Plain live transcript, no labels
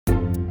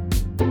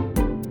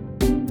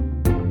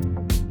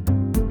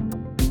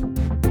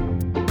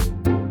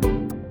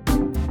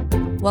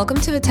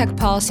Welcome to the Tech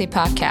Policy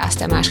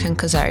Podcast. I'm Ashkan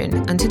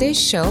Kazarian. On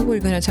today's show, we're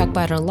going to talk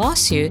about a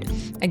lawsuit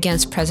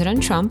against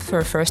President Trump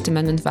for First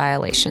Amendment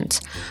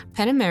violations.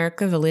 PEN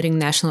America, the leading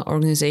national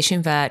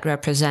organization that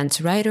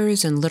represents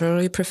writers and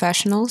literary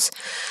professionals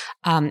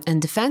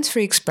and defends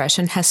free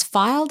expression, has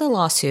filed a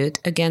lawsuit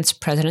against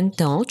President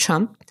Donald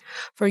Trump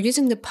for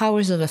using the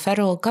powers of the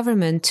federal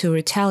government to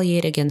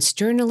retaliate against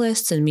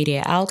journalists and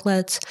media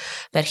outlets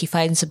that he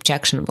finds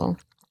objectionable.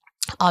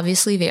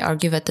 Obviously, they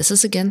argue that this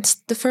is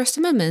against the First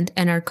Amendment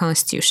and our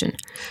Constitution.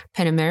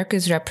 PEN America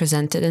is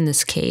represented in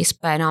this case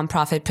by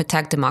nonprofit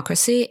Protect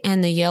Democracy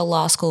and the Yale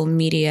Law School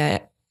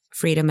Media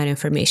Freedom and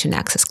Information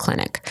Access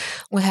Clinic.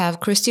 We have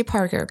Christy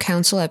Parker,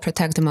 counsel at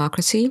Protect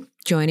Democracy,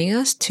 joining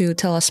us to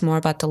tell us more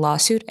about the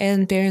lawsuit,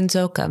 and Baron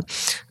Zoka,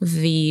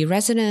 the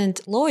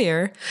resident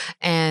lawyer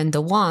and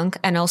the wonk,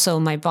 and also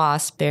my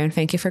boss. Baron,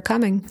 thank you for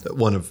coming.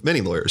 One of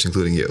many lawyers,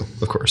 including you,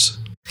 of course.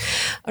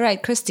 All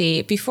right,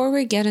 Christy, before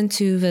we get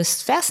into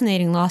this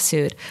fascinating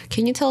lawsuit,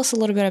 can you tell us a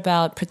little bit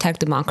about Protect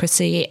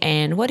Democracy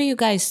and what do you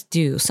guys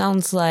do?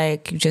 Sounds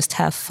like you just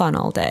have fun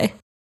all day.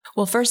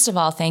 Well, first of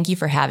all, thank you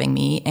for having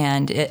me.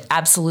 And it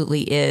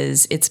absolutely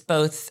is. It's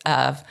both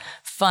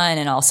fun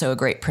and also a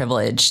great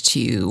privilege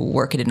to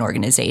work at an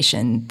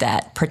organization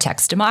that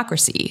protects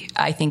democracy.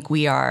 I think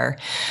our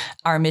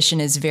mission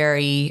is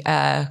very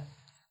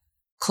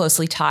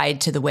closely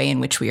tied to the way in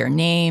which we are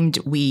named.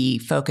 We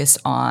focus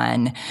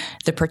on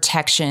the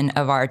protection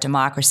of our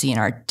democracy and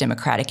our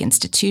democratic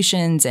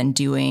institutions and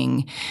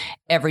doing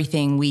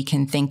everything we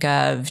can think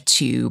of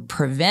to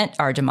prevent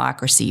our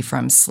democracy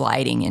from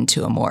sliding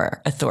into a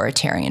more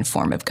authoritarian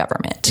form of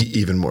government.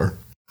 Even more.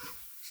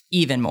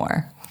 Even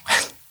more.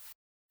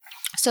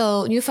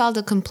 So you filed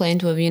a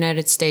complaint with the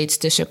United States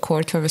District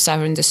Court for the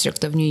Southern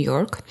District of New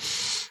York.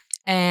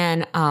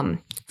 And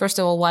first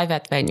of all, why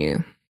that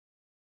venue?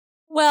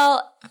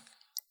 Well,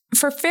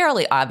 for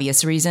fairly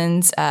obvious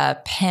reasons,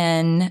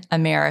 PEN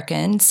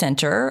American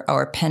Center,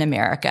 or PEN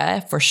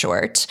America for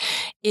short,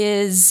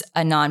 is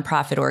a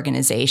nonprofit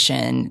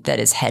organization that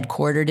is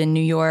headquartered in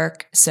New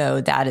York. So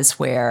that is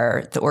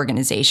where the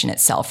organization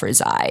itself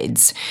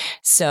resides.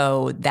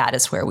 So that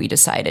is where we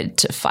decided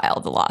to file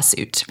the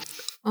lawsuit.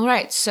 All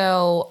right.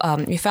 So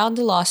you filed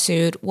the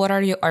lawsuit. What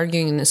are you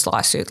arguing in this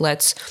lawsuit?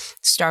 Let's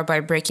start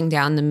by breaking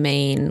down the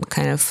main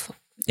kind of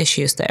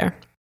issues there.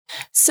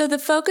 So the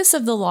focus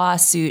of the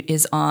lawsuit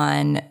is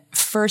on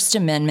First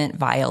Amendment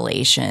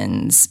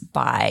violations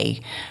by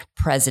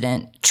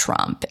President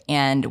Trump.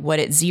 And what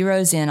it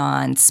zeroes in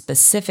on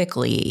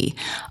specifically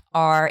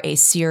are a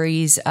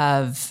series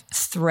of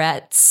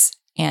threats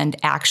and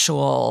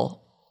actual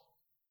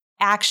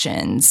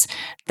actions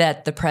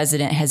that the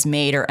president has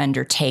made or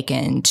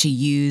undertaken to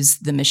use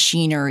the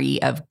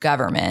machinery of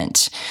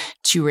government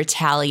to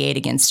retaliate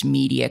against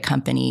media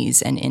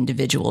companies and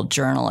individual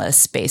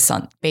journalists based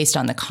on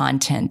the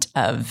content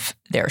of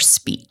their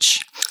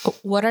speech.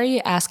 What are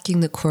you asking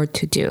the court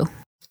to do?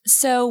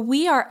 So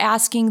we are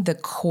asking the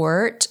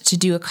court to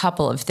do a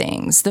couple of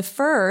things. The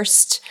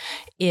first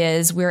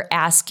is we're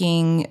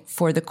asking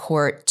for the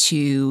court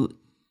to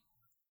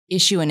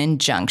issue an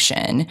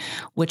injunction,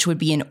 which would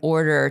be in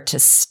order to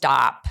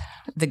stop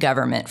the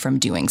government from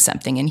doing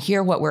something. And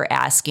here what we're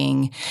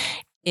asking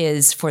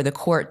is for the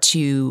court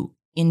to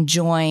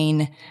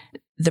enjoin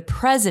the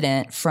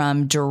president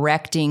from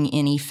directing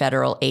any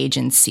federal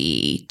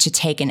agency to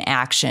take an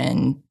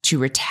action to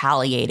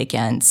retaliate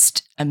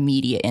against a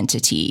media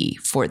entity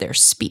for their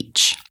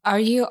speech. Are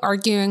you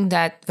arguing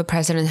that the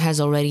president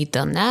has already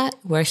done that,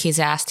 where he's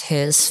asked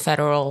his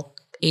federal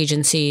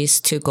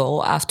agencies to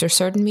go after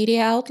certain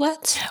media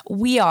outlets?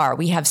 We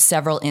have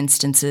several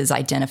instances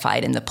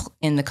identified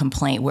in the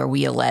complaint where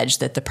we allege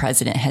that the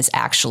president has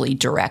actually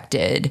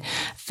directed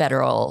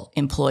federal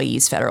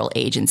employees, federal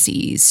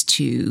agencies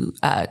to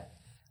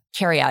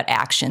carry out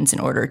actions in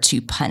order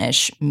to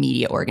punish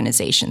media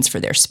organizations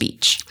for their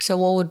speech. So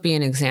what would be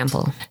an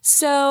example?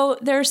 So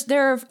there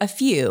are a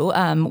few,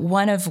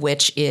 one of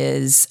which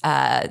is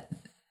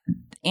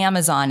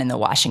Amazon and the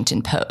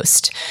Washington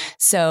Post.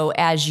 So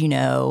as you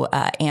know,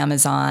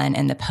 Amazon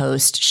and the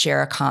Post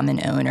share a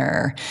common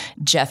owner,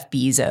 Jeff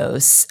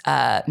Bezos.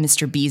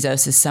 Mr.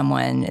 Bezos is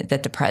someone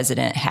that the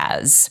president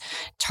has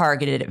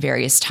targeted at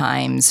various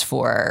times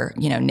for,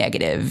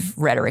 negative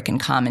rhetoric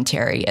and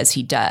commentary, as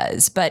he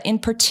does. But in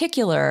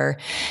particular,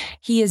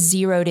 he has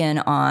zeroed in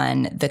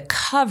on the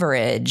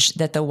coverage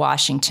that the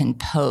Washington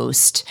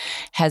Post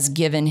has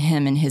given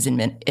him and his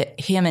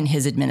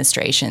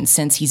administration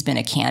since he's been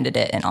a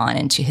candidate and on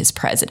into his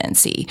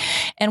presidency.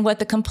 And what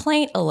the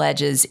complaint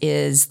alleges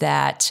is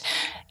that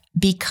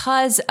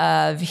because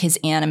of his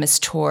animus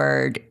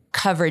toward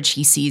coverage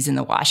he sees in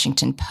the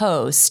Washington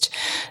Post,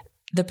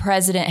 the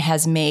president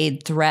has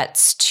made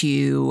threats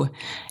to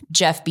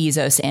Jeff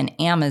Bezos and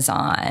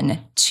Amazon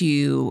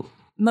to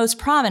most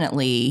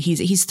prominently,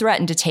 he's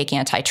threatened to take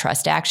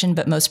antitrust action,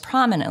 but most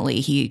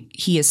prominently,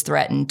 he has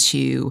threatened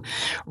to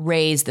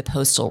raise the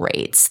postal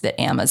rates that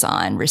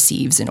Amazon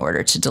receives in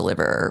order to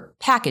deliver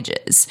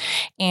packages.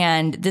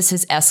 And this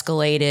has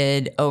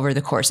escalated over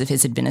the course of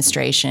his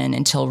administration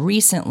until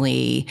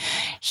recently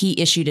he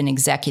issued an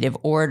executive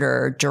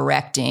order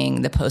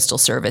directing the Postal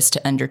Service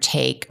to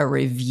undertake a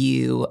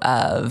review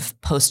of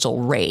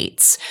postal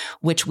rates,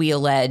 which we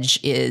allege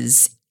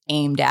is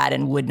aimed at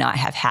and would not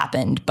have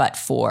happened but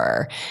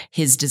for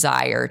his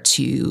desire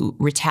to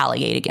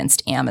retaliate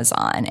against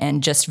Amazon.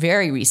 And just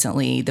very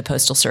recently, the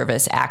Postal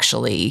Service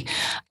actually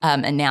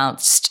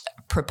announced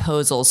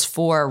proposals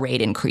for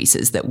rate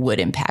increases that would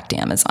impact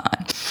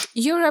Amazon.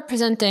 You're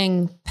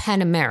representing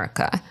PEN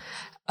America,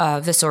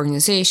 this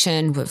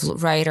organization with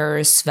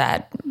writers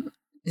that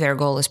their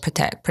goal is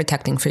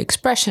protecting free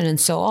expression and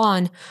so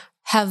on.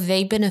 Have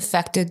they been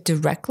affected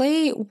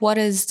directly? What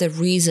is the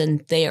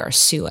reason they are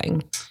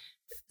suing?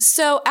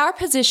 So our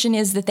position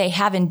is that they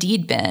have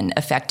indeed been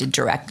affected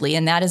directly,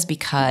 and that is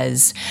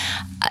because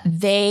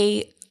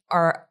they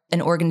are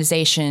an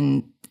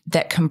organization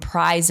that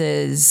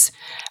comprises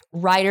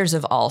writers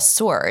of all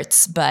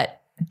sorts,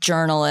 but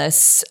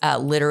journalists,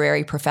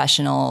 literary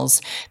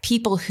professionals,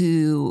 people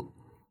who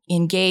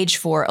engage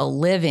for a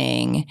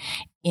living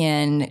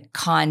in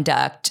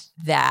conduct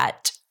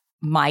that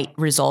might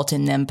result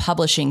in them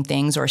publishing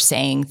things or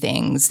saying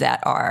things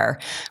that are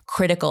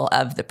critical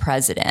of the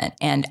president.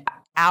 And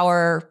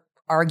our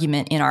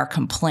argument in our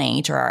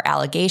complaint, or our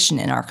allegation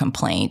in our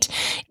complaint,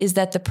 is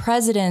that the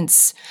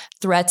president's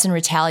threats and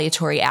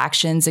retaliatory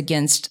actions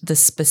against the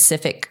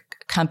specific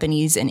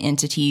companies and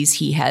entities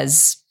he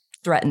has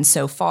threatened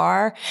so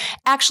far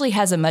actually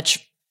has a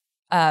much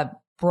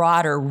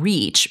broader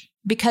reach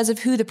because of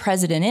who the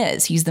president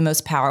is. He's the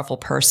most powerful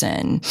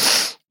person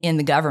in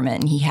the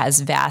government, and he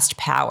has vast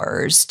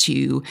powers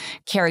to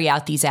carry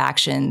out these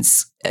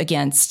actions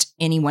against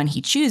anyone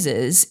he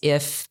chooses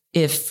if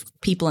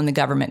people in the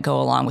government go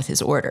along with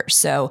his orders.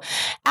 So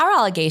our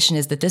allegation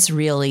is that this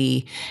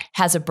really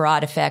has a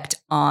broad effect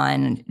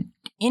on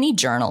any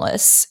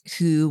journalists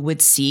who would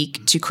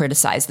seek to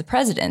criticize the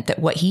president, that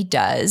what he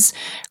does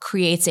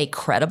creates a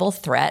credible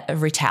threat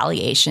of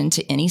retaliation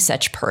to any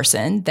such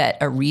person, that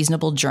a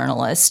reasonable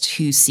journalist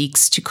who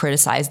seeks to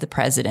criticize the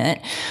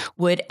president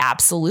would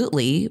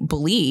absolutely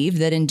believe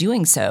that in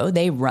doing so,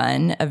 they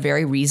run a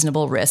very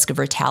reasonable risk of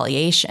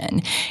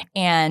retaliation.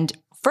 And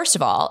first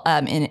of all,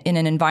 in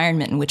an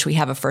environment in which we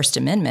have a First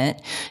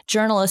Amendment,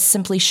 journalists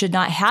simply should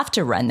not have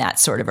to run that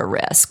sort of a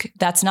risk.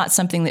 That's not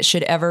something that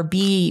should ever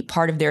be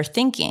part of their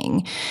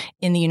thinking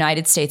in the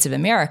United States of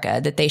America,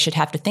 that they should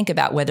have to think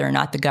about whether or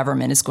not the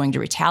government is going to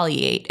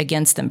retaliate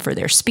against them for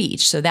their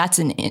speech. So that's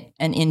an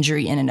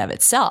injury in and of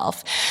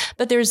itself.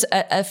 But there's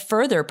a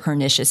further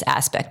pernicious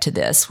aspect to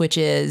this, which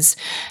is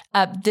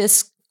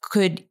this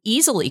could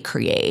easily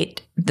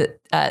create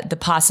the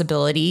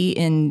possibility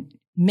in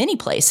many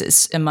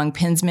places among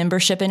PEN's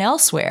membership and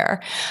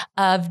elsewhere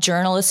of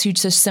journalists who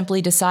just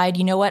simply decide,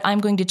 you know what, I'm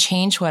going to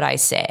change what I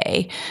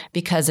say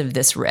because of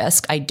this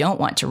risk. I don't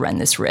want to run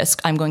this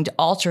risk. I'm going to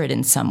alter it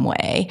in some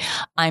way.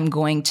 I'm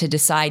going to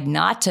decide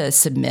not to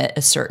submit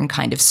a certain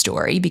kind of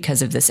story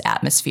because of this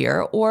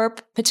atmosphere, or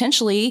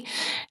potentially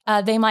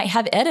they might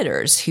have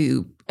editors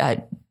who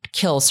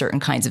kill certain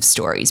kinds of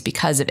stories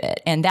because of it.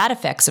 And that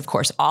affects, of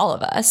course, all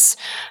of us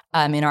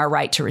in our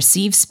right to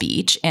receive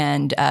speech,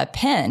 and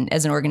PEN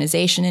as an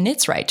organization in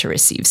its right to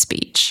receive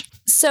speech.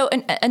 So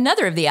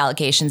another of the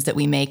allegations that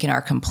we make in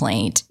our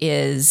complaint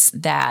is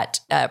that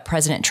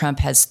President Trump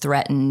has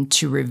threatened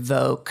to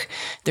revoke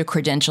the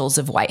credentials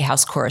of White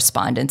House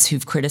correspondents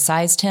who've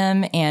criticized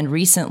him. And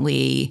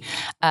recently,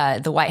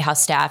 the White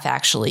House staff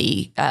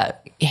actually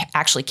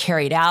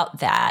carried out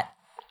that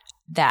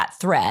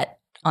threat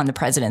on the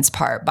president's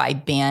part by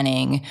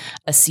banning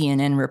a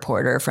CNN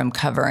reporter from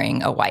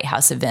covering a White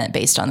House event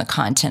based on the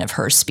content of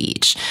her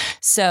speech.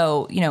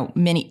 So,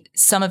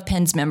 some of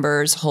PEN's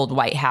members hold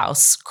White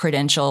House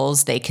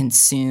credentials. They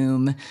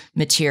consume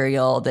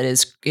material that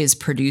is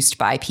produced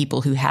by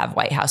people who have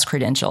White House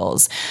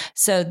credentials.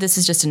 So this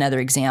is just another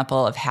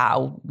example of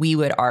how we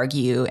would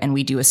argue, and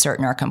we do assert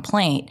in our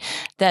complaint,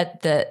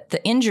 that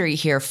the injury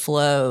here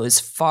flows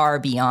far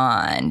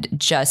beyond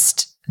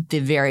just the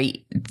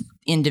very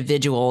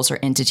individuals or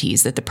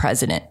entities that the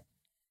president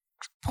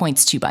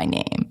points to by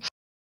name.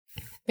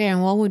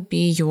 Baron, what would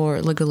be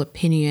your legal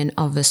opinion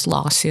of this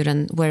lawsuit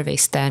and where they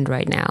stand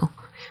right now?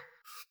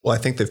 Well, I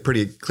think they've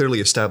pretty clearly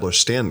established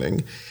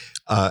standing.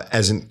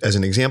 As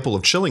an example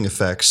of chilling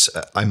effects,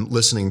 I'm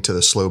listening to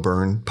the Slow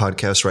Burn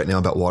podcast right now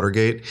about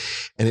Watergate,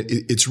 and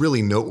it's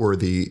really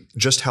noteworthy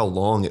just how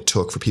long it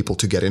took for people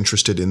to get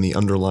interested in the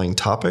underlying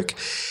topic,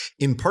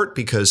 in part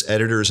because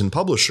editors and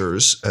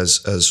publishers,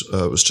 as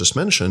was just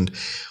mentioned,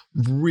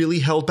 really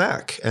held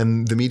back,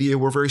 and the media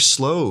were very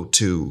slow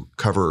to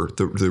cover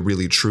the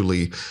really,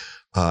 truly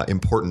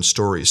important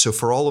stories. So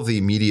for all of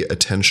the media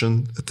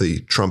attention that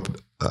the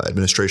Trump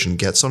administration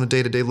gets on a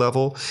day-to-day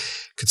level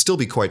could still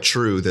be quite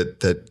true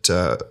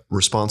that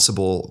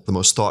responsible, the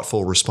most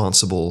thoughtful,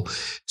 responsible,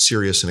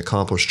 serious, and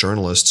accomplished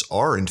journalists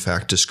are in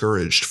fact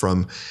discouraged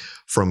from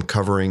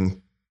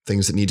covering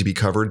things that need to be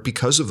covered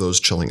because of those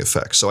chilling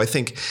effects. So I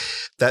think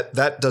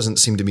that doesn't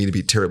seem to me to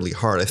be terribly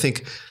hard. I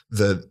think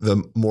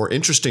the more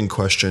interesting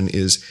question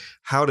is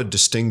how to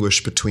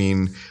distinguish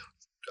between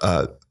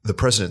the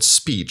president's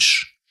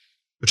speech,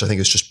 which I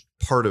think is just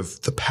part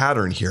of the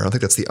pattern here. I don't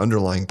think that's the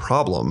underlying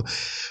problem,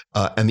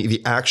 and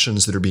the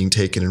actions that are being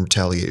taken in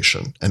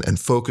retaliation, and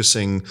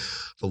focusing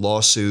the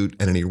lawsuit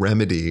and any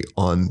remedy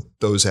on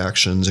those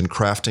actions and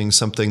crafting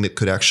something that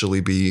could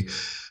actually be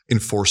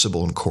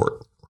enforceable in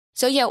court.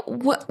 So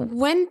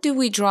when do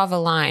we draw the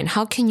line?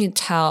 How can you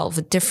tell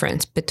the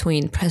difference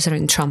between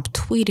President Trump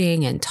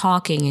tweeting and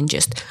talking and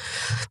just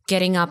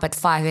getting up at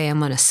 5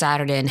 a.m. on a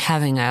Saturday and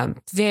having a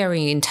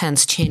very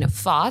intense chain of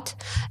thought,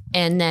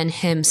 and then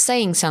him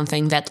saying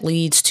something that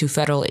leads to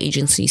federal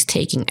agencies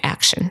taking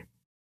action?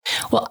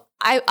 Well,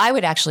 I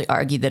would actually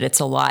argue that it's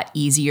a lot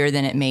easier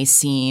than it may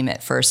seem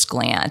at first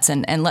glance.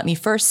 And let me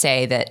first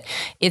say that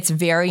it's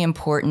very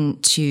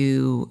important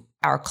to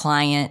our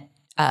client,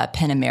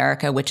 PEN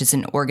America, which is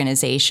an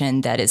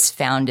organization that is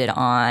founded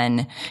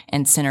on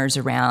and centers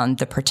around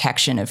the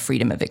protection of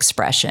freedom of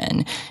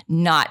expression,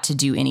 not to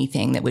do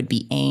anything that would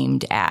be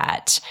aimed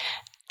at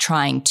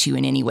trying to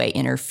in any way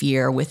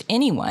interfere with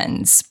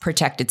anyone's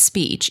protected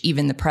speech,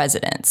 even the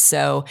president's.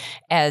 So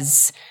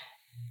as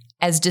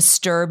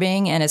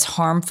disturbing and as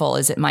harmful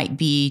as it might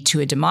be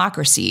to a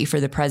democracy for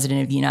the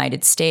president of the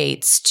United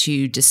States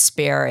to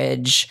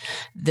disparage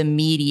the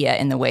media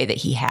in the way that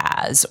he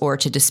has, or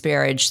to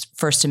disparage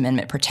First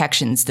Amendment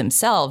protections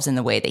themselves in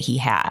the way that he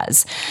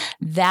has,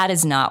 that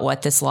is not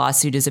what this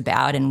lawsuit is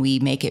about. And we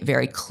make it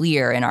very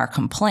clear in our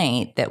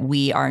complaint that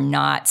we are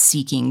not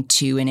seeking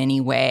to in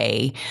any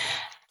way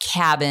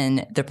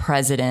cabin the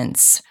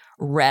president's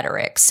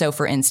rhetoric. So,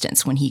 for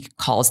instance, when he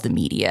calls the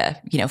media,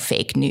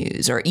 fake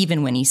news, or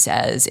even when he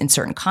says, in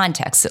certain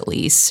contexts at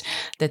least,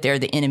 that they're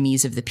the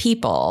enemies of the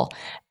people,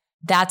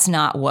 that's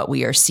not what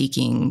we are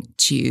seeking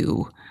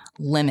to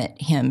limit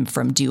him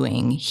from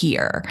doing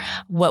here.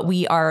 What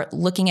we are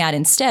looking at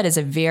instead is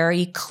a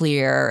very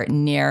clear,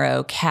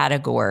 narrow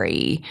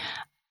category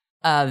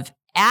of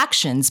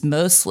actions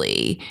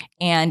mostly,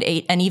 and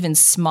an even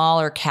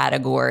smaller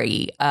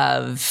category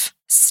of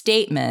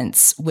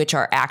statements which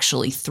are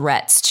actually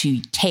threats to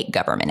take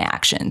government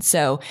action.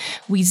 So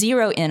we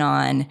zero in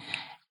on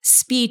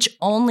speech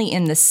only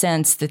in the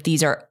sense that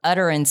these are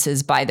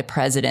utterances by the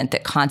president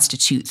that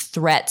constitute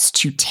threats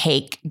to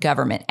take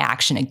government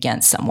action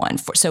against someone.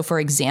 So, for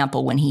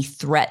example, when he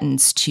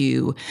threatens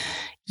to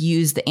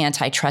use the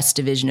antitrust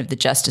division of the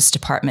Justice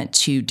Department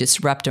to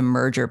disrupt a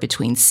merger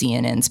between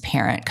CNN's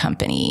parent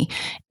company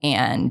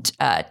and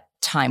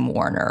Time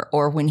Warner,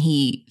 or when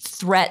he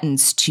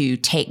threatens to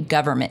take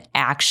government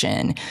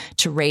action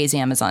to raise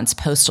Amazon's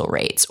postal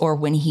rates, or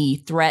when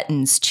he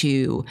threatens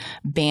to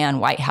ban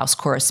White House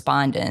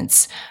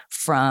correspondents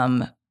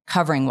from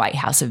covering White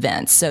House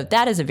events. So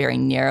that is a very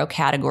narrow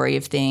category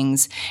of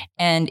things.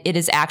 And it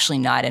is actually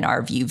not, in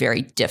our view,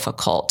 very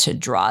difficult to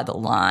draw the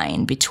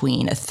line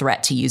between a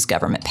threat to use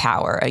government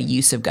power, a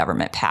use of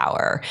government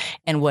power,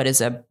 and what is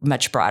a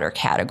much broader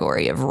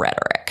category of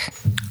rhetoric.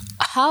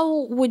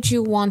 How would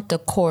you want the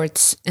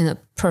courts in a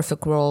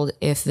perfect world,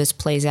 if this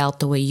plays out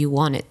the way you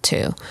want it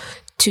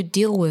to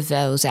deal with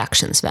those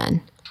actions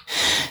then?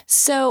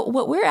 So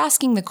what we're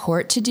asking the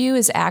court to do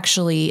is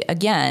actually,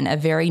 again, a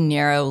very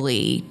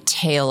narrowly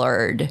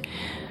tailored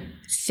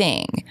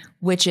thing,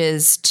 which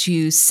is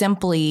to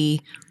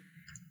simply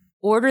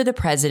order the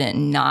president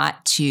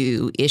not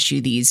to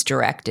issue these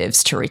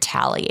directives to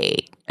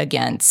retaliate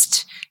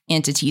against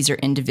entities or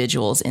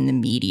individuals in the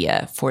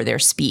media for their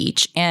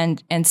speech,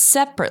 and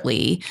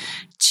separately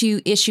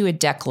to issue a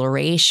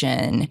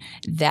declaration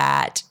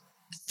that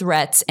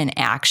threats and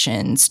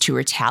actions to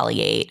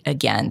retaliate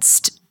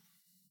against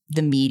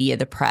the media,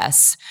 the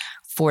press,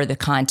 for the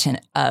content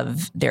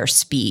of their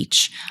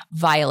speech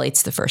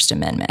violates the First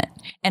Amendment.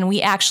 And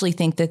we actually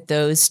think that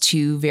those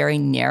two very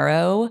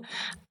narrow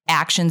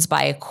actions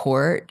by a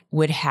court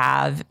would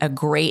have a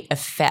great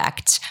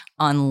effect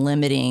on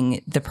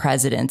limiting the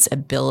president's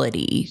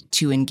ability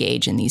to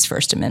engage in these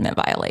First Amendment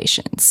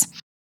violations.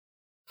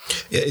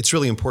 It's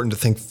really important to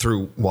think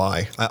through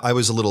why. I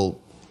was a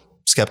little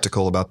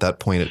skeptical about that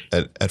point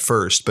at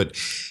first, but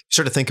you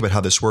start to think about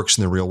how this works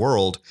in the real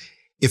world.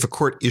 If a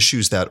court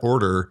issues that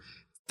order,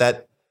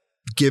 that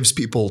gives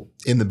people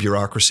in the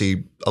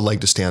bureaucracy a leg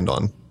to stand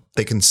on.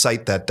 They can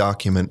cite that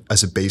document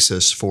as a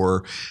basis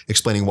for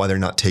explaining why they're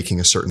not taking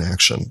a certain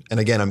action. And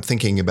again, I'm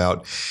thinking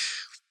about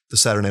the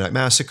Saturday Night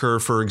Massacre,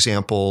 for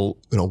example.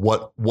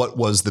 What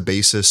was the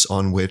basis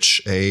on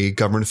which a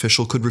government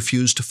official could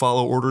refuse to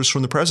follow orders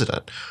from the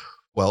president?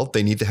 Well,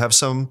 they need to have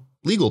some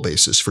legal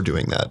basis for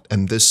doing that.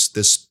 And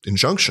this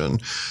injunction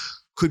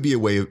could be a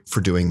way for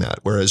doing that.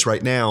 Whereas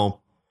right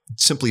now,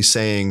 simply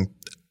saying,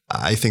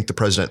 I think the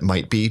president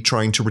might be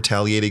trying to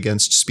retaliate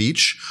against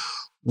speech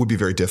would be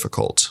very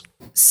difficult.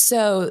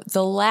 So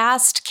the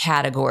last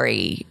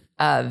category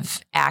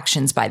of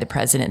actions by the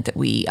president that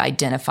we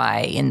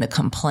identify in the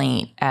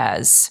complaint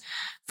as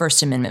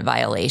First Amendment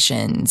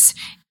violations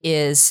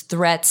is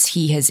threats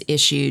he has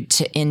issued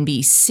to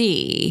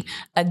NBC,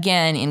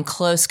 again, in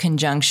close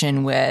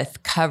conjunction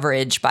with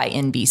coverage by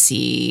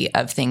NBC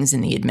of things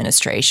in the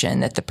administration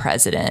that the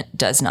president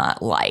does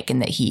not like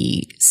and that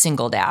he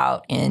singled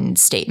out in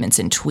statements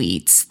and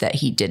tweets that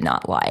he did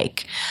not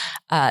like.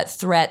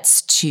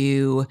 Threats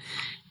to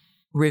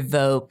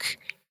revoke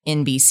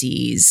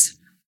NBC's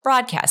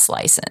broadcast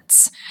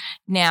license.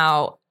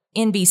 Now,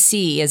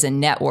 NBC as a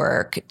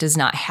network does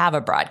not have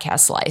a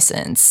broadcast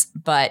license,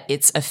 but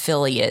its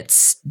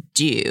affiliates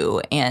do.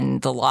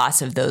 And the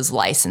loss of those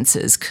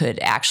licenses could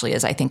actually,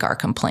 as I think our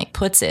complaint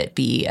puts it,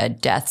 be a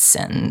death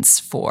sentence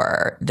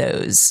for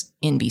those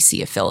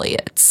NBC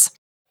affiliates.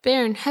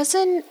 Berin,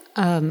 hasn't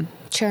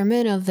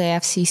chairman of the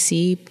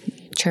FCC,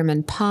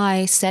 Chairman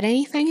Pai, said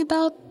anything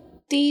about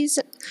these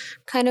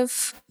kind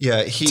of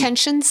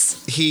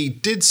tensions? He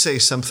did say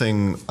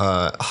something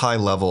high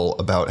level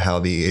about how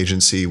the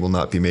agency will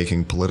not be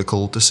making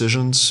political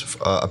decisions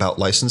about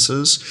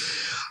licenses.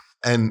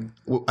 And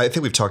I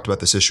think we've talked about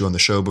this issue on the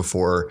show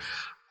before.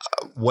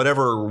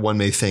 Whatever one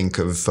may think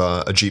of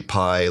Ajit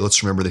Pai,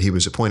 let's remember that he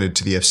was appointed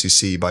to the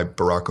FCC by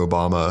Barack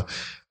Obama,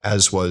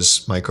 as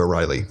was Mike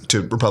O'Reilly,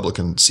 to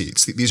Republican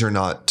seats. These are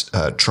not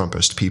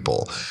Trumpist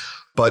people.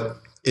 But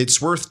it's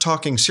worth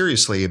talking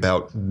seriously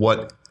about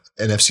what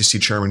an FCC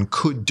chairman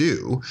could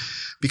do,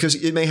 because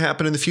it may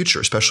happen in the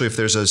future, especially if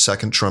there's a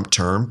second Trump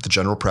term. The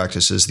general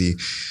practice is the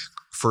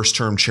first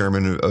term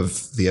chairman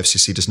of the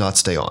FCC does not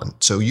stay on.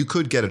 So you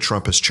could get a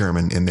Trumpist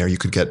chairman in there. You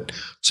could get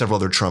several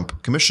other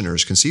Trump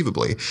commissioners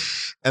conceivably.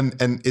 And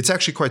it's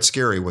actually quite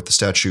scary what the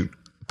statute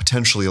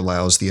potentially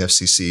allows the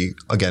FCC,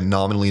 again,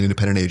 nominally an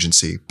independent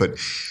agency, but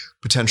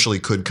potentially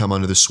could come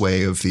under the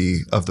sway of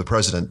the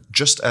president,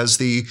 just as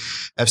the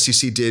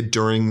FCC did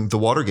during the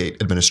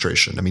Watergate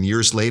administration. I mean,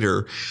 years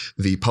later,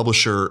 the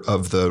publisher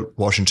of the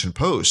Washington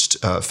Post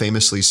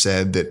famously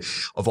said that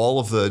of all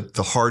of the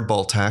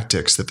hardball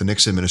tactics that the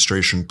Nixon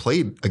administration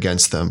played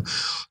against them,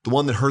 the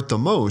one that hurt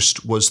them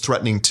most was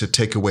threatening to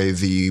take away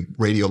the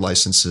radio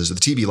licenses, the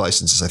TV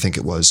licenses, I think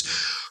it was,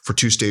 for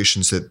two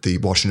stations that the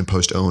Washington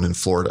Post own in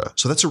Florida.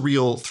 So that's a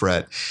real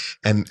threat.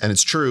 And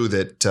it's true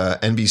that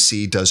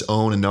NBC does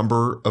own a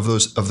number of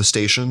the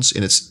stations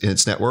in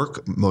its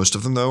network. Most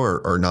of them, though,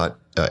 are not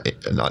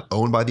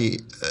owned by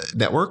the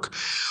network.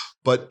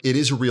 But it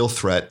is a real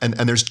threat. And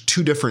there's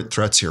two different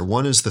threats here.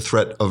 One is the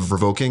threat of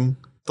revoking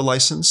the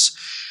license.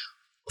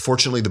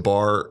 Fortunately, the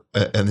bar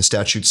and the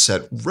statute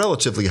set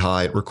relatively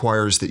high. It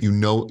requires that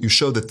you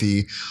show that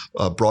the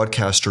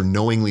broadcaster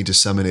knowingly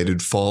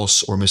disseminated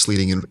false or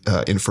misleading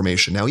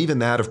information. Now, even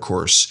that, of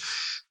course,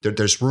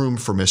 there's room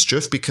for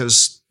mischief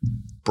because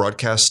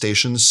broadcast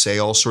stations say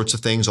all sorts of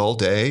things all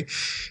day,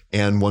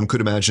 and one could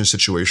imagine a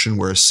situation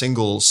where a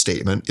single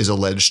statement is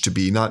alleged to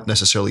be not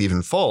necessarily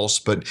even false,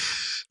 but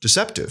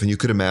deceptive. And you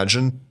could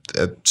imagine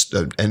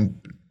and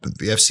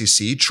the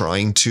FCC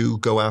trying to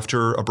go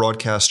after a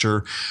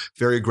broadcaster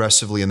very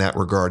aggressively in that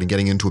regard and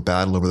getting into a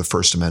battle over the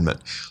First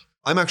Amendment.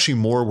 I'm actually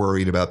more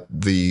worried about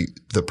the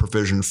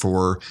provision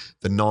for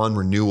the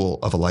non-renewal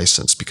of a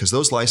license, because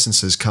those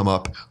licenses come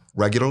up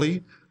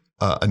regularly.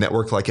 A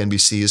network like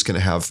NBC is going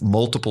to have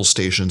multiple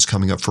stations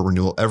coming up for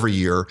renewal every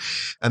year.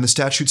 And the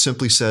statute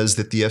simply says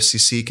that the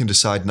FCC can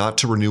decide not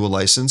to renew a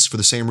license for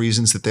the same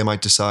reasons that they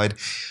might decide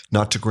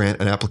not to grant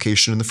an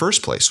application in the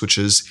first place, which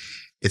is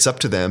it's up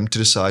to them to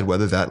decide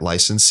whether that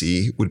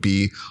licensee would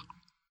be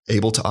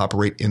able to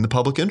operate in the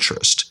public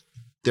interest.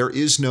 There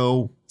is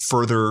no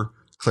further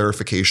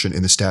clarification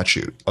in the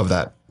statute of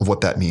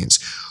what that means,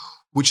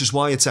 which is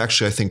why it's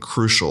actually, I think,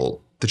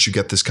 crucial that you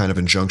get this kind of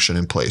injunction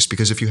in place.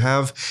 Because if you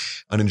have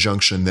an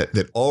injunction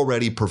that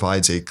already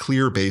provides a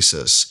clear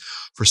basis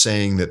for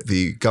saying that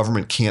the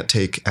government can't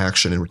take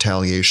action in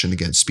retaliation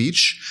against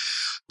speech,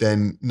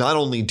 then not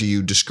only do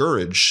you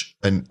discourage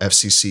an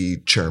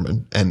FCC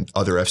chairman and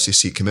other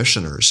FCC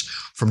commissioners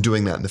from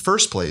doing that in the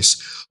first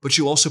place, but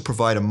you also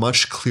provide a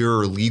much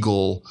clearer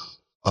legal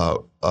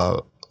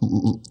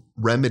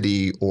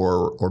remedy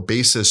or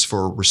basis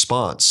for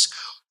response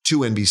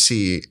to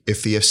NBC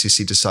if the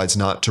FCC decides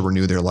not to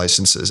renew their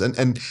licenses.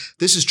 And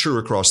this is true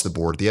across the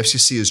board. The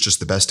FCC is just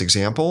the best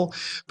example,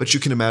 but you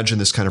can imagine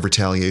this kind of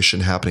retaliation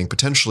happening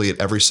potentially at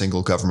every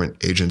single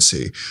government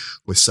agency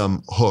with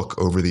some hook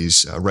over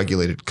these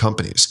regulated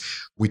companies.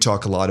 We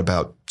talk a lot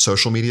about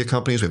social media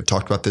companies. We've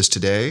talked about this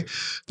today.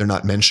 They're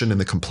not mentioned in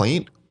the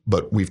complaint,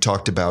 but we've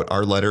talked about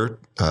our letter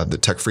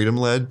that Tech Freedom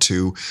led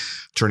to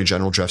Attorney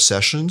General Jeff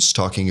Sessions,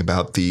 talking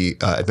about the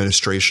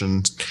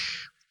administration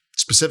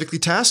specifically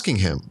tasking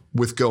him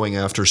with going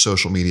after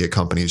social media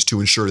companies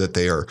to ensure that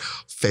they are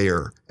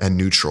fair and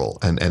neutral,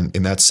 and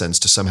in that sense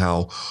to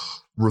somehow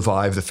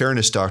revive the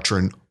fairness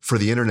doctrine for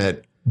the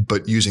internet,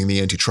 but using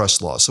the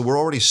antitrust law. So we're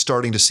already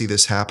starting to see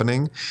this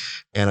happening,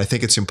 and I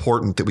think it's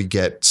important that we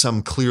get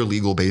some clear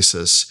legal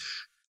basis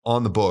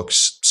on the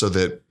books so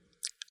that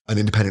an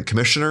independent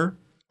commissioner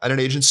at an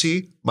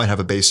agency might have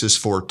a basis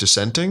for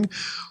dissenting,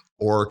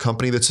 or a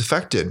company that's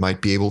affected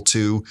might be able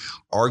to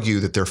argue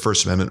that their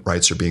First Amendment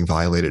rights are being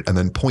violated and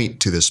then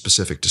point to this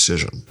specific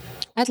decision.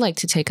 I'd like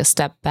to take a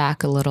step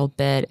back a little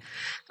bit.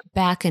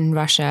 Back in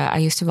Russia, I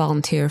used to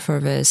volunteer for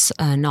this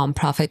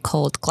nonprofit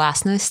called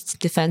Glasnost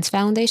Defense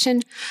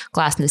Foundation.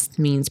 Glasnost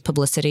means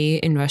publicity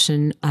in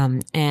Russian,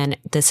 and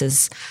this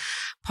is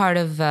part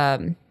of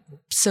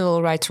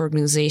civil rights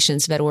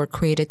organizations that were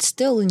created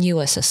still in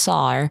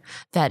USSR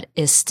that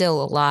is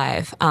still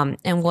alive.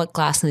 And what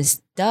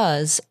Glasnost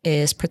does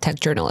is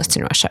protect journalists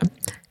in Russia.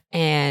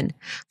 And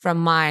from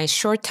my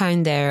short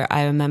time there,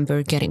 I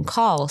remember getting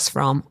calls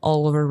from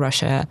all over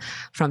Russia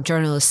from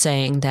journalists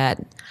saying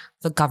that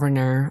the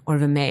governor or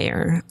the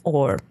mayor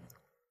or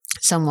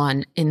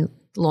someone in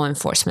law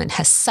enforcement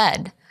has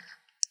said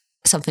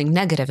something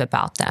negative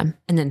about them,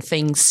 and then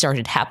things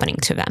started happening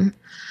to them.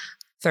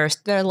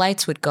 First, their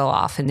lights would go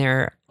off in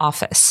their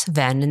office,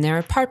 then in their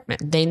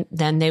apartment.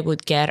 Then they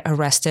would get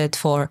arrested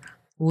for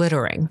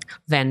littering.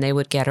 Then they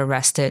would get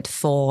arrested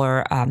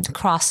for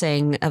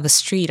crossing of a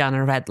street on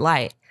a red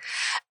light.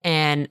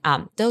 And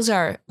those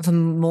are the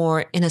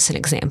more innocent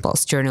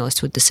examples.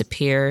 Journalists would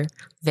disappear.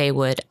 They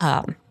would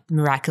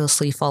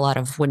miraculously fall out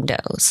of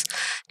windows.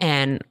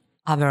 And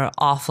other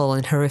awful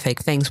and horrific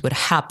things would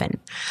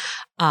happen.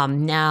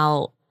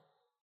 Now,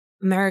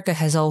 America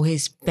has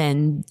always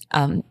been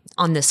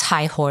on this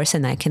high horse,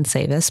 and I can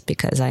say this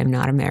because I am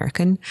not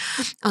American,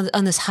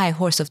 on this high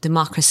horse of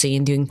democracy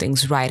and doing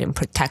things right and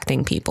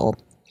protecting people.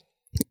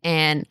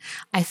 And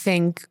I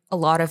think a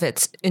lot of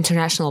its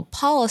international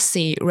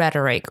policy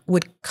rhetoric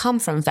would come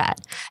from that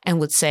and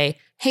would say,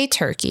 hey,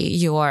 Turkey,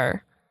 you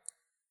are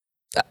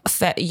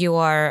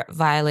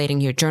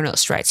violating your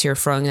journalist rights. You're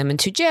throwing them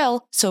into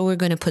jail, so we're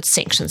going to put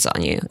sanctions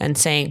on you, and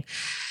saying,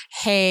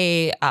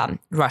 hey,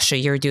 Russia,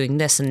 you're doing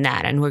this and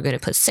that, and we're going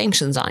to put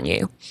sanctions on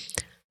you.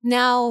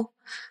 Now,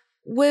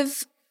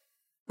 with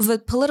the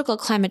political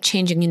climate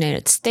changing in the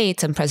United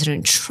States and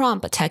President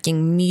Trump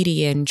attacking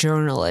media and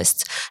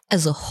journalists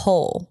as a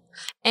whole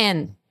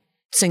and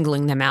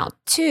singling them out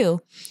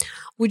too,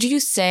 would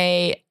you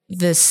say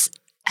this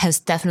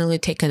has definitely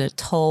taken a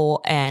toll?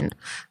 And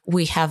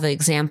we have the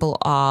example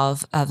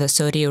of a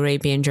Saudi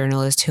Arabian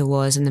journalist who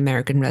was an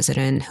American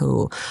resident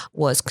who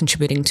was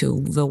contributing to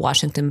the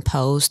Washington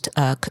Post,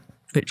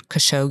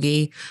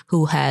 Khashoggi,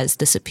 who has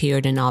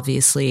disappeared and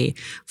obviously,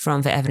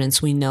 from the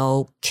evidence we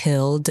know,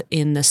 killed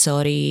in the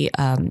Saudi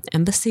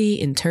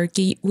embassy in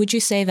Turkey. Would you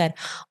say that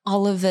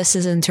all of this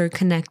is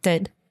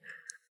interconnected?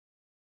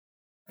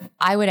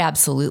 I would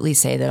absolutely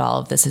say that all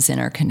of this is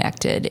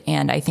interconnected.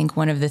 And I think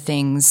one of the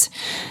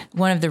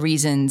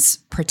reasons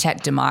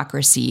Protect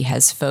Democracy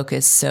has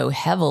focused so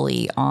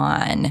heavily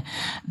on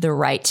the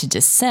right to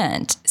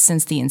dissent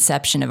since the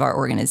inception of our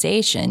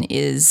organization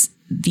is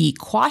the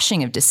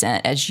quashing of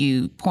dissent, as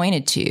you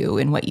pointed to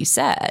in what you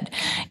said,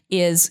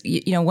 is,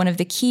 one of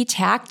the key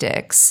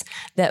tactics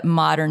that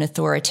modern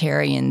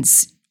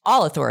authoritarians,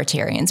 all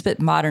authoritarians,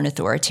 but modern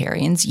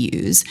authoritarians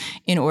use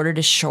in order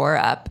to shore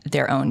up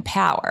their own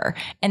power.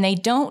 And they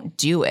don't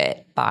do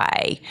it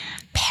by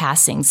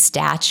passing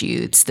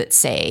statutes that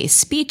say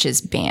speech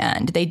is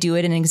banned. They do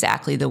it in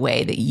exactly the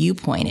way that you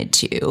pointed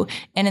to,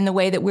 and in the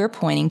way that we're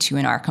pointing to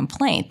in our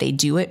complaint. They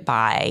do it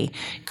by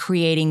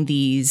creating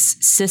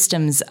these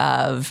systems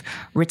of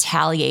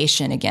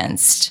retaliation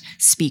against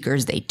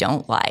speakers they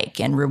don't like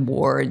and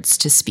rewards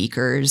to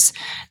speakers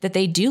that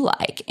they do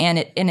like. And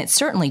it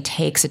certainly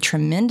takes a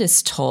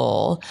tremendous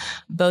toll,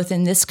 both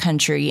in this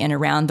country and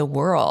around the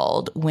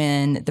world,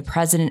 when the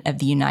President of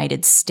the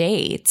United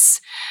States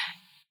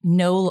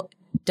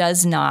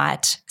does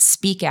not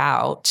speak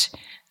out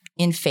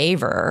in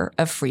favor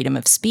of freedom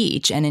of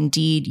speech, and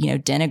indeed,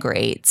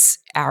 denigrates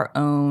our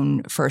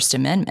own First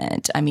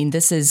Amendment. I mean,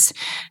 this is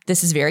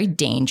very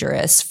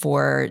dangerous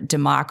for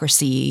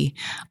democracy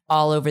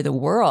all over the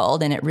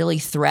world, and it really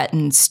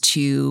threatens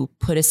to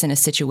put us in a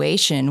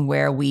situation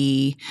where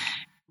we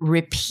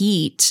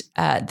repeat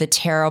the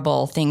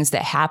terrible things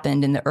that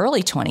happened in the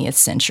early 20th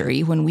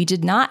century when we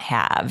did not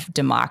have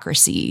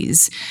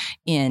democracies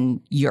in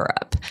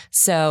Europe.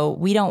 So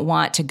we don't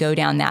want to go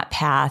down that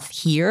path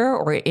here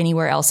or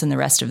anywhere else in the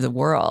rest of the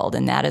world.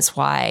 And that is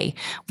why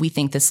we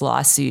think this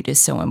lawsuit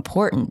is so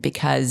important,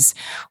 because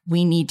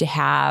we need to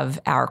have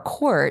our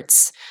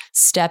courts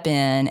step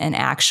in and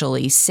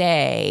actually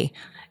say,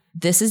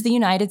 this is the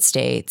United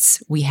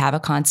States. We have a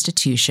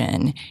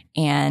constitution,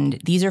 and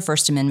these are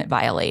First Amendment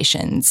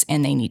violations,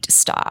 and they need to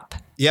stop.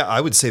 Yeah,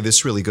 I would say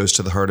this really goes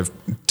to the heart of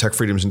Tech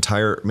Freedom's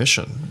entire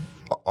mission.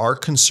 Our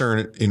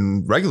concern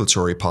in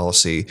regulatory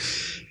policy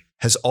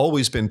has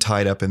always been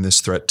tied up in this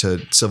threat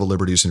to civil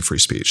liberties and free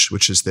speech,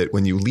 which is that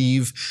when you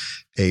leave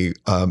a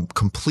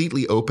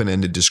completely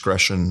open-ended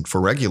discretion for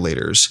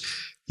regulators,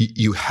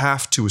 you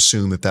have to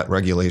assume that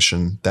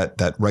regulation,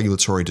 that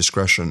regulatory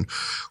discretion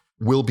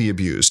will be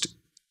abused.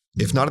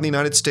 If not in the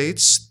United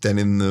States, then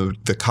in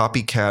the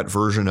copycat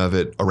version of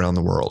it around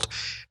the world.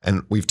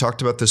 And we've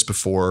talked about this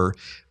before.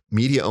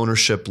 Media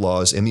ownership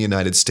laws in the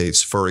United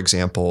States, for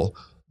example,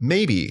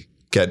 maybe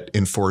get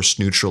enforced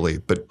neutrally.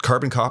 But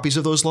carbon copies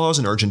of those laws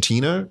in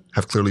Argentina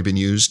have clearly been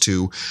used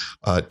to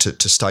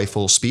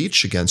stifle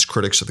speech against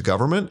critics of the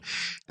government.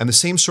 And the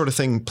same sort of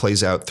thing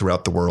plays out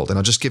throughout the world. And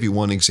I'll just give you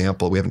one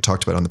example we haven't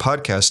talked about on the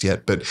podcast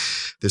yet, but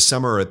this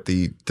summer at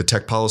the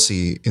Tech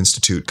Policy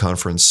Institute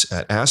conference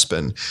at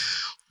Aspen,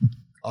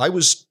 I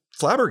was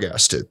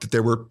flabbergasted that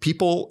there were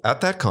people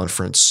at that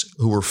conference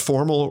who were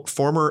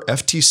former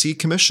FTC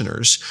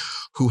commissioners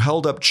who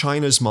held up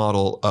China's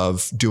model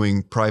of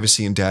doing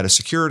privacy and data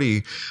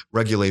security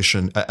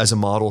regulation as a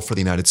model for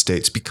the United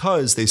States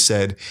because they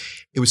said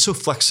it was so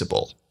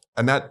flexible.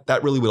 And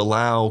that really would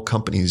allow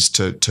companies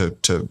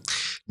to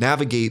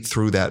navigate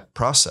through that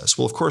process.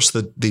 Well, of course,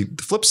 the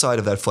flip side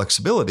of that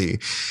flexibility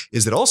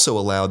is that also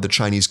allowed the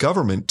Chinese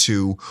government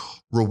to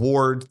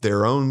reward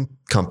their own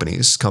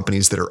companies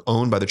that are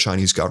owned by the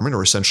Chinese government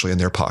or essentially in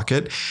their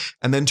pocket,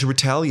 and then to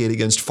retaliate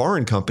against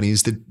foreign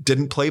companies that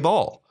didn't play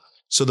ball.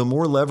 So the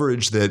more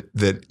leverage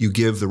that you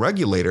give the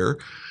regulator,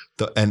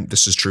 and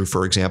this is true,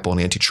 for example, in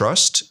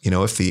antitrust,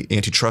 if the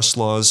antitrust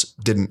laws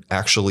didn't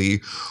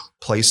actually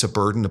place a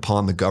burden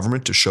upon the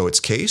government to show its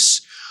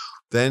case,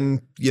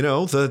 then,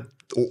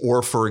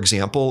 or for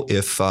example,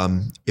 if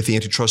the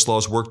antitrust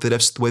laws worked the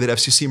way that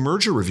FCC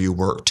merger review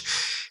worked,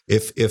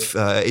 if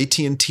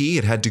AT&T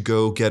had to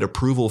go get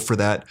approval for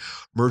that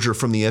merger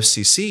from the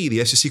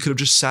FCC could have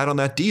just sat on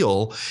that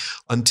deal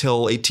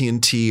until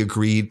AT&T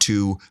agreed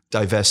to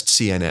divest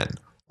CNN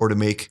or to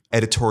make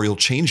editorial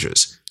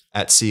changes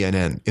at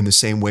CNN in the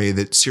same way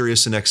that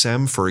Sirius and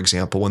XM, for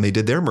example, when they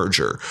did their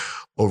merger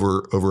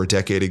over a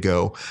decade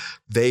ago,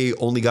 they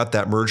only got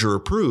that merger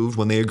approved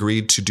when they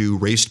agreed to do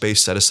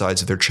race-based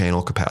set-asides of their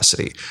channel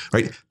capacity,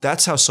 right?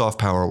 That's how soft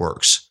power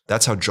works.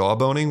 That's how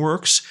jawboning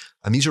works.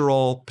 And these are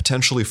all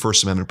potentially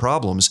First Amendment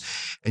problems.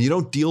 And you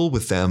don't deal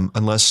with them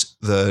unless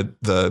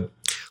the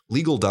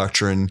legal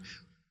doctrine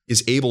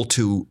is able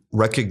to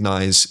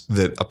recognize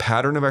that a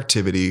pattern of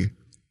activity,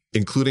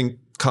 including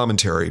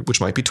commentary, which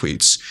might be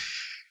tweets,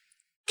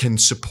 can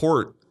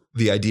support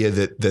the idea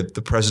that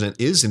the president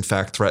is in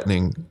fact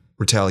threatening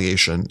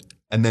retaliation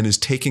and then is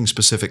taking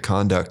specific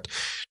conduct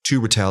to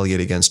retaliate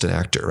against an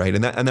actor, right?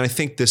 And then I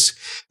think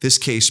this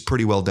case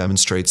pretty well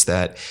demonstrates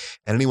that.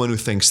 And anyone who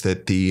thinks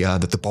that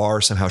the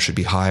bar somehow should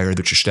be higher,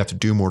 that you should have to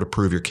do more to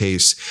prove your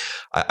case,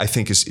 I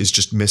think is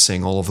just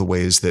missing all of the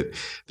ways that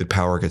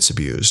power gets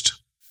abused.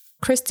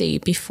 Christy,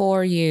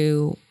 before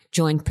you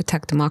joined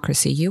Protect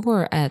Democracy, you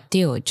were at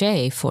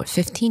DOJ for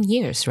 15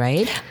 years,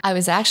 right? I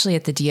was actually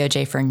at the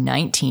DOJ for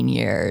 19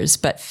 years,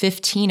 but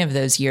 15 of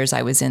those years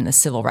I was in the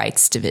Civil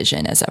Rights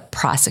Division as a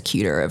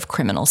prosecutor of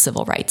criminal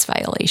civil rights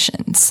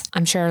violations.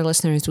 I'm sure our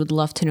listeners would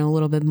love to know a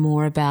little bit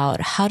more about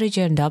how did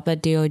you end up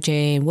at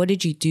DOJ and what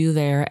did you do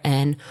there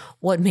and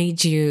what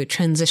made you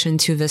transition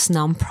to this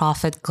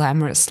nonprofit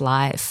glamorous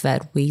life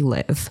that we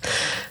live?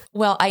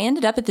 Well, I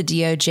ended up at the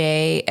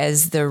DOJ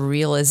as the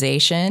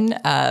realization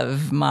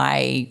of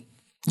my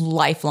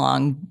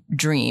lifelong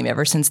dream.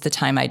 Ever since the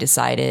time I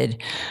decided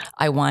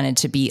I wanted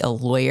to be a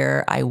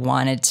lawyer, I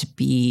wanted to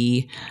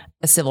be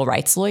a civil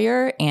rights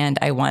lawyer, and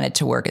I wanted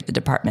to work at the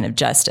Department of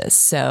Justice.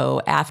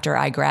 So after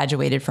I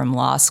graduated from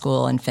law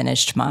school and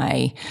finished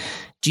my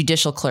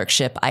judicial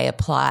clerkship, I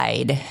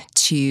applied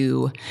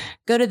to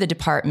go to the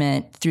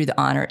department through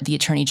the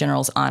Attorney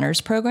General's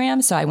honors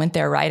program. So I went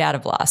there right out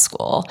of law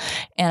school,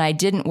 and I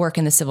didn't work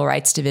in the Civil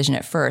Rights Division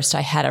at first. I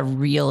had a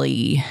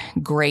really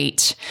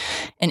great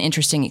and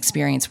interesting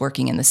experience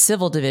working in the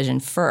Civil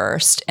Division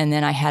first, and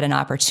then I had an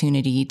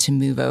opportunity to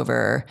move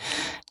over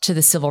to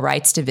the Civil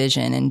Rights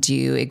Division and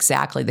do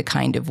exactly the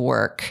kind of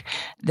work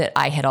that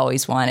I had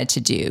always wanted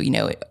to do,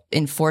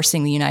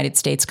 enforcing the United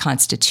States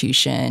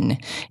Constitution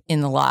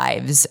in the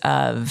lives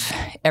of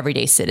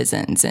everyday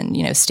citizens and,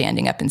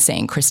 standing up and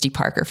saying Christy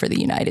Parker for the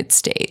United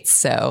States.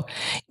 So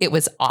it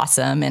was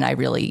awesome. And I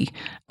really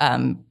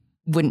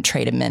wouldn't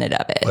trade a minute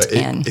of it.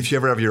 And if you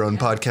ever have your own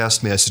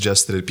podcast, may I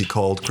suggest that it be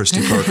called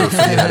Christy Parker for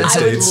the United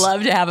States? I would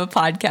love to have a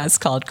podcast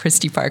called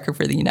Christy Parker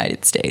for the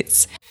United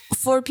States.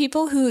 For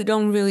people who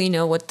don't really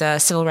know what the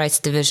Civil Rights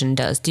Division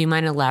does, do you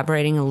mind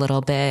elaborating a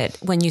little bit?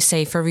 When you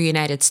say for the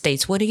United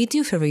States, what do you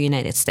do for the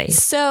United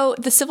States? So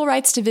the Civil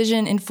Rights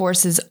Division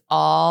enforces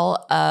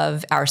all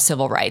of our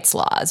civil rights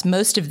laws.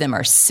 Most of them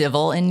are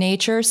civil in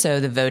nature.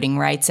 So the Voting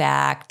Rights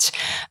Act,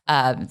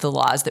 the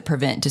laws that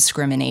prevent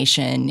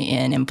discrimination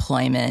in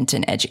employment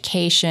and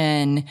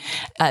education,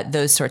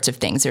 those sorts of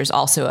things. There's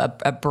also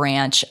a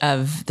branch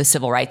of the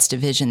Civil Rights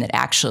Division that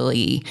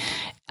actually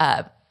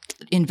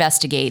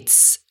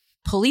investigates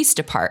police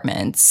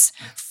departments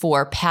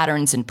for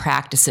patterns and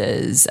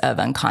practices of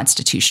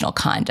unconstitutional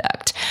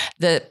conduct.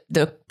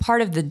 The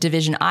part of the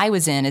division I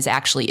was in is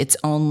actually its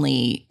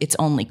only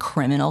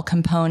criminal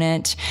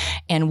component,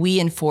 and we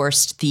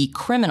enforced the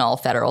criminal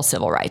federal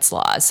civil rights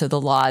laws, so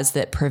the laws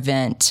that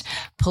prevent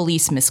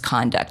police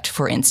misconduct,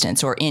 for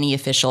instance, or any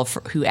official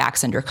who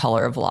acts under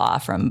color of law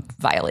from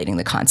violating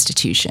the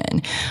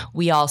Constitution.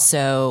 We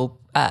also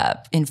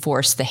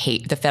enforce the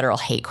federal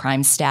hate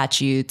crime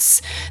statutes,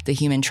 the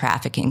human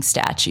trafficking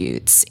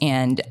statutes,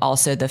 and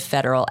also the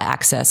federal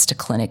access to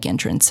clinic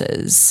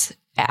entrances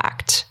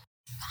Act.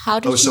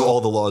 So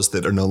all the laws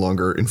that are no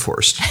longer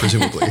enforced,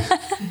 presumably.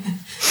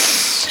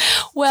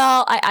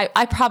 Well,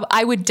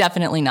 I would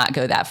definitely not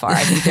go that far.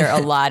 I think there are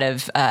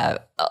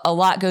a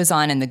lot goes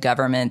on in the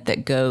government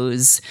that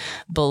goes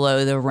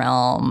below the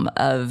realm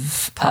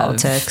of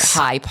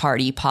high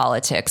party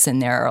politics.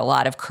 And there are a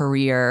lot of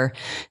career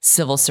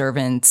civil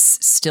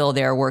servants still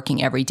there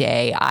working every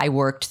day. I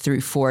worked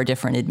through 4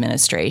 different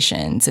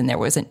administrations, and there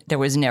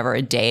was never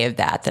a day of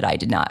that I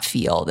did not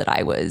feel that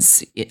I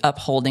was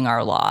upholding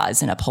our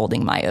laws and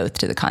upholding my oath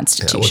to the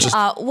Constitution.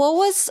 What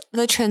was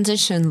the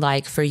transition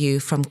like for you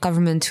from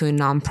government to a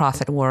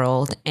nonprofit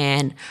world,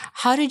 and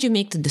how did you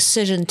make the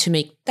decision to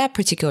make that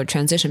particular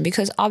transition?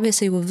 Because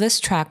obviously with this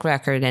track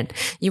record, and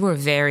you were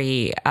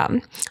very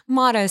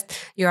modest,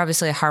 you're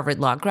obviously a Harvard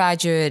Law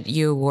graduate,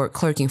 you were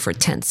clerking for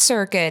 10th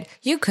Circuit,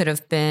 you could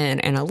have been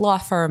in a law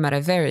firm at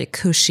a very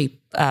cushy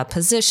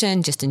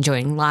position, just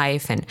enjoying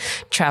life and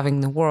traveling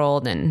the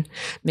world and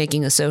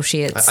making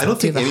associates. I don't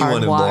think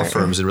anyone in law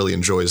firms really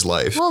enjoys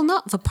life. Well,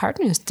 not the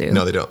partners do.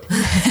 No, they don't.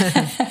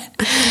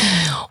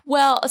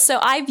 Well, so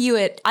I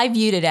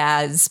viewed it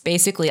as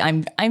basically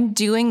I'm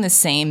doing the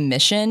same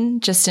mission,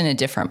 just in a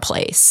different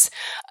place.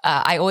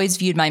 I always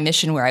viewed my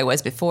mission where I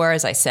was before,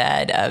 as I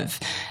said,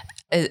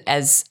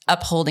 as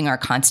upholding our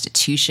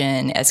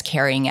Constitution, as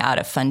carrying out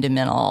a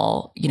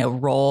fundamental,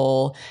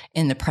 role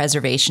in the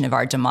preservation of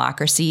our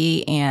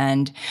democracy.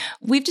 And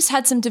we've just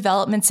had some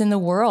developments in the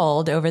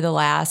world over the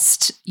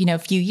last,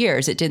 few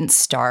years. It didn't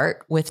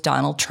start with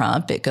Donald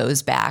Trump. It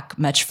goes back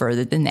much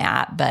further than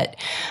that. But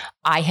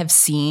I have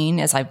seen,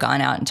 as I've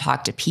gone out and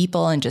talked to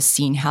people and just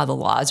seen how the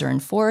laws are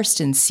enforced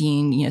and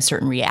seen,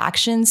 certain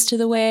reactions to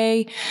the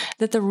way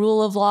that the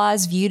rule of law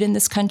is viewed in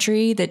this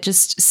country, that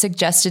just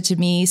suggested to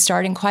me,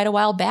 starting quite a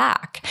while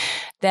back,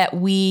 that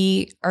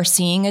we are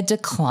seeing a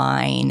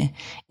decline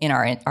in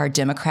our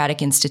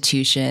democratic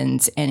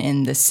institutions and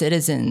in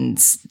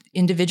the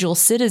individual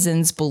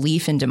citizens'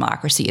 belief in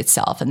democracy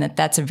itself, and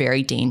that's a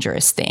very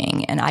dangerous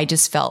thing. And I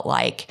just felt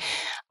like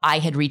I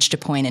had reached a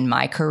point in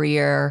my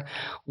career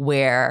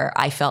where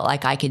I felt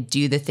like I could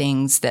do the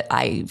things that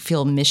I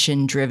feel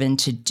mission driven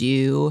to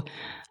do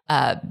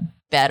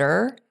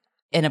better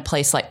in a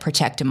place like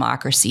Protect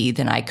Democracy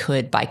than I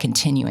could by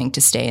continuing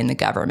to stay in the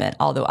government.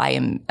 Although I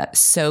am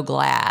so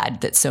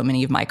glad that so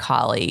many of my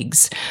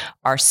colleagues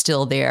are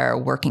still there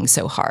working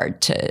so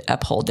hard to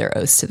uphold their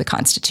oaths to the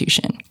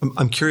Constitution.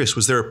 I'm curious,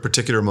 was there a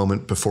particular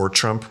moment before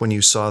Trump when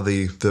you saw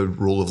the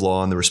rule of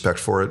law and the respect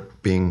for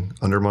it being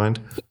undermined?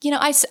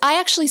 I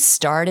actually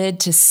started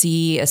to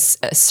see a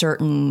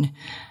certain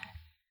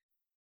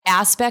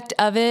aspect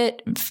of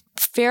it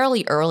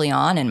fairly early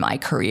on in my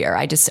career.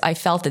 I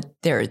felt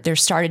that there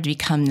started to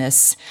become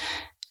this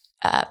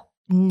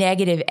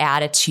negative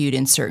attitude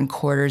in certain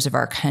quarters of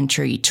our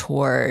country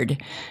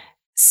toward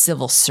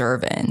civil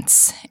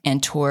servants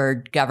and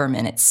toward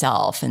government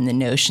itself, and the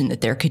notion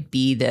that there could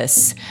be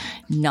this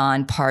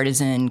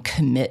nonpartisan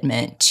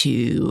commitment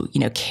to,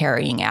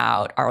 carrying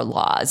out our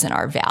laws and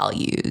our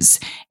values.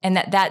 And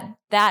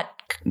that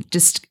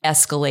just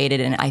escalated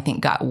and I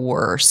think got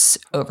worse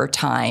over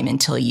time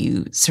until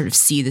you sort of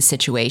see the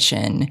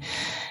situation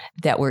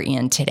that we're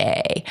in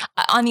today.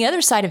 On the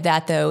other side of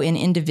that, though, in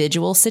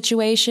individual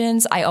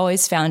situations, I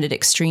always found it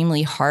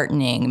extremely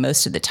heartening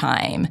most of the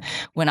time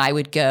when I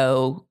would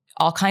go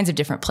all kinds of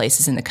different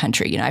places in the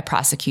country. I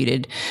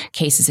prosecuted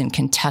cases in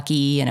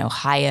Kentucky and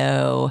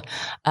Ohio,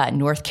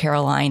 North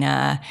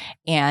Carolina,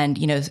 and,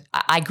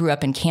 I grew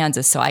up in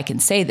Kansas, so I can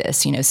say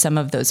this, some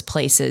of those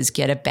places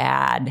get a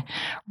bad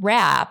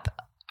rap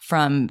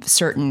from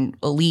certain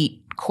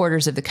elite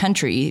quarters of the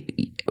country,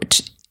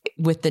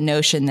 with the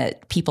notion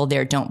that people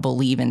there don't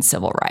believe in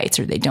civil rights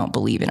or they don't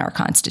believe in our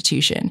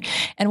Constitution.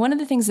 And one of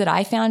the things that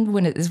I found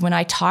when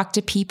I talk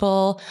to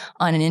people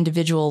on an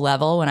individual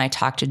level, when I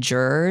talk to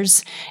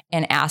jurors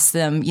and ask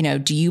them,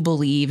 do you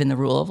believe in the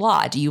rule of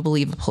law? Do you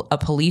believe a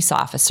police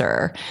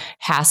officer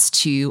has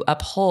to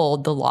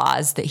uphold the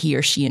laws that he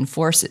or she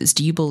enforces?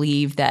 Do you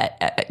believe that,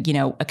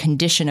 a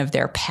condition of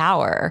their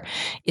power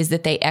is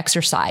that they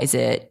exercise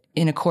it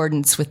in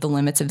accordance with the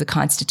limits of the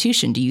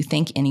Constitution? Do you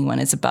think anyone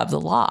is above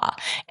the law?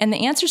 And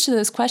the answers to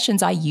those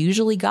questions I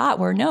usually got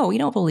were, no, we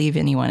don't believe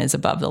anyone is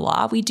above the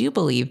law. We do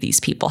believe these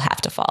people have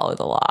to follow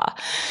the law.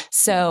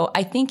 So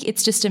I think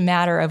it's just a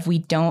matter of we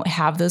don't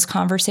have those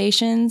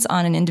conversations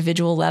on an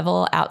individual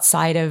level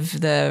outside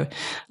of the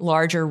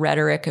larger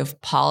rhetoric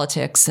of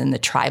politics and the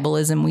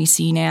tribalism we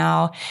see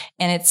now.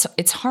 And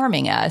it's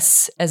harming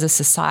us as a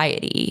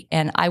society.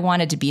 And I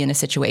wanted to be in a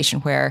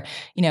situation where,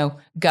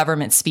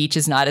 government speech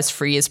is not as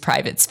free as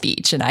private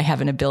speech. And I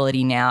have an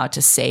ability now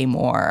to say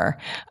more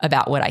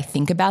about what I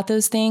think about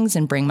those things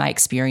and bring my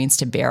experience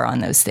to bear on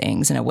those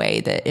things in a way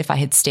that if I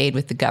had stayed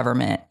with the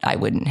government, I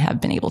wouldn't have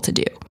been able to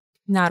do.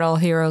 Not all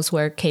heroes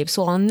wear capes.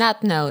 Well, on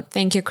that note,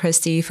 thank you,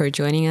 Christy, for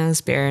joining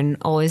us. Baron,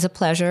 always a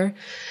pleasure.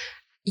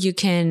 You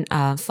can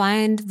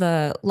find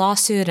the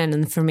lawsuit and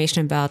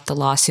information about the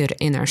lawsuit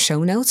in our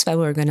show notes that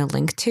we're going to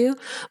link to.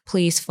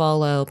 Please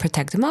follow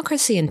Protect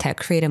Democracy and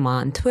Tech Freedom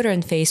on Twitter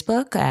and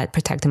Facebook at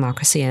Protect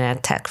Democracy and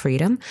at Tech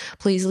Freedom.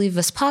 Please leave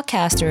us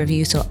podcast a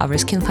review so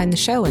others can find the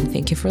show, and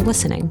thank you for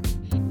listening.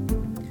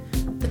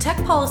 The Tech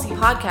Policy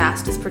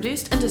Podcast is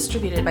produced and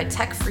distributed by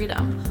Tech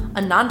Freedom,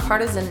 a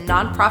nonpartisan,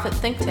 nonprofit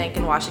think tank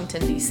in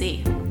Washington,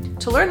 D.C.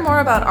 To learn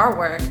more about our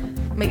work,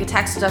 make a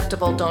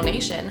tax-deductible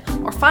donation,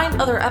 or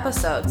find other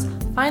episodes,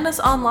 find us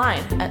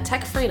online at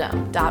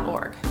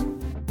techfreedom.org.